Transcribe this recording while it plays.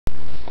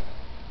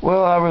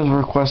Well, I was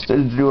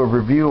requested to do a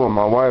review on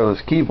my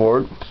wireless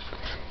keyboard.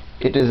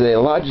 It is a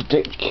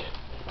Logitech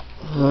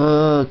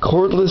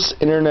Cordless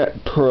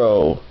Internet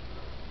Pro.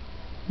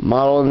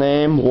 Model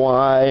name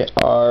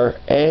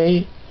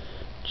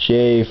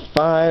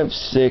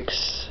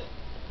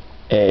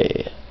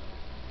YRA-J56A.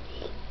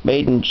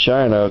 Made in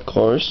China, of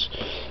course,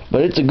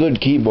 but it's a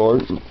good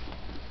keyboard.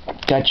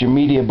 Got your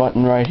media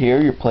button right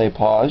here, your play,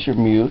 pause, your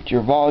mute,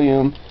 your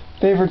volume,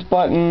 favorites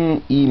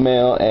button,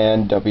 email,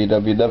 and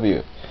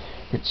www.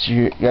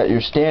 Got your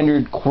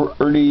standard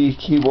QWERTY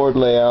keyboard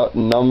layout,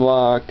 num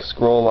lock,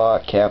 scroll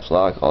lock, caps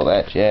lock, all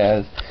that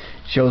jazz.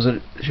 Shows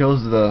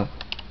the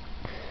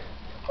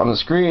on the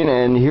screen,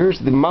 and here's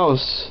the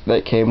mouse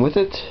that came with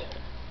it.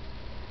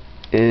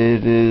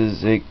 It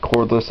is a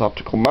cordless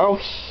optical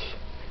mouse.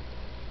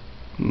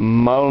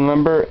 Model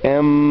number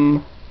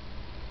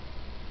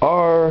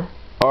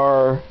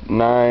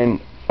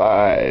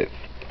MRR95.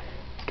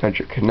 Got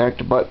your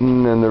connect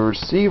button, and the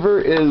receiver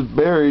is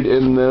buried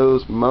in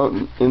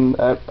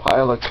that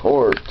pile of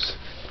cords.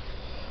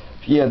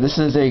 Yeah, this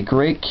is a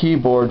great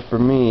keyboard for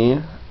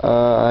me.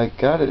 I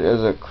got it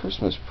as a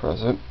Christmas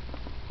present,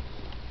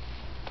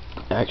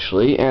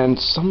 actually, and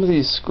some of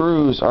these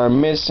screws are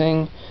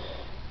missing,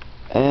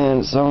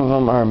 and some of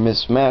them are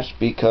mismatched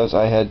because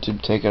I had to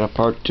take it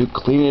apart to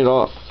clean it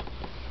off.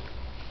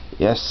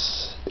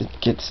 Yes, it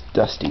gets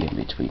dusty in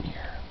between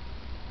here.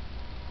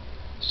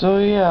 So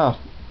yeah,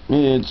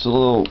 it's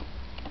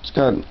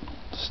got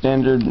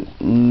standard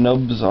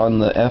nubs on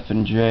the F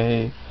and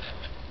J,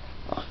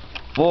 a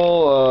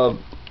full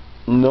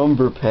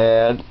number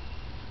pad.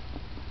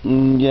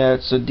 Yeah,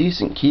 it's a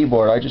decent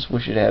keyboard. I just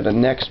wish it had a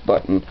next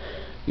button,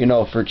 you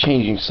know, for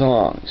changing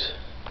songs.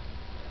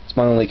 It's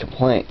my only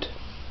complaint.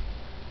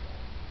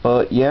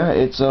 But yeah,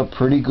 it's a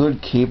pretty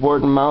good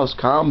keyboard and mouse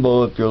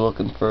combo if you're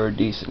looking for a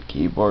decent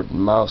keyboard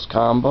and mouse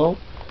combo.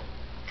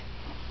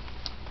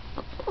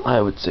 I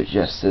would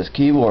suggest this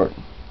keyboard.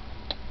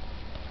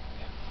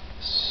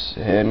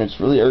 And it's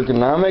really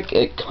ergonomic.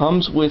 It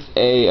comes with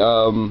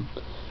an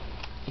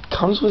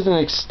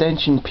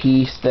extension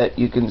piece that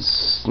you can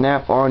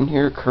snap on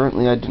here.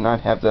 Currently I do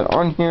not have that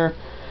on here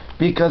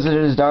because it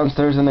is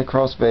downstairs in the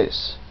crawl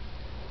space.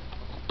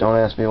 Don't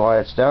ask me why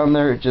it's down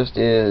there, it just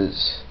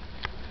is.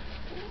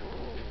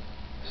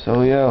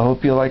 So yeah, I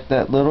hope you liked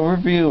that little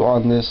review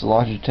on this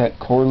Logitech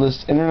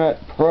Cordless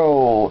Internet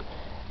Pro.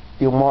 If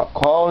you want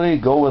quality,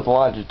 go with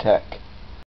Logitech.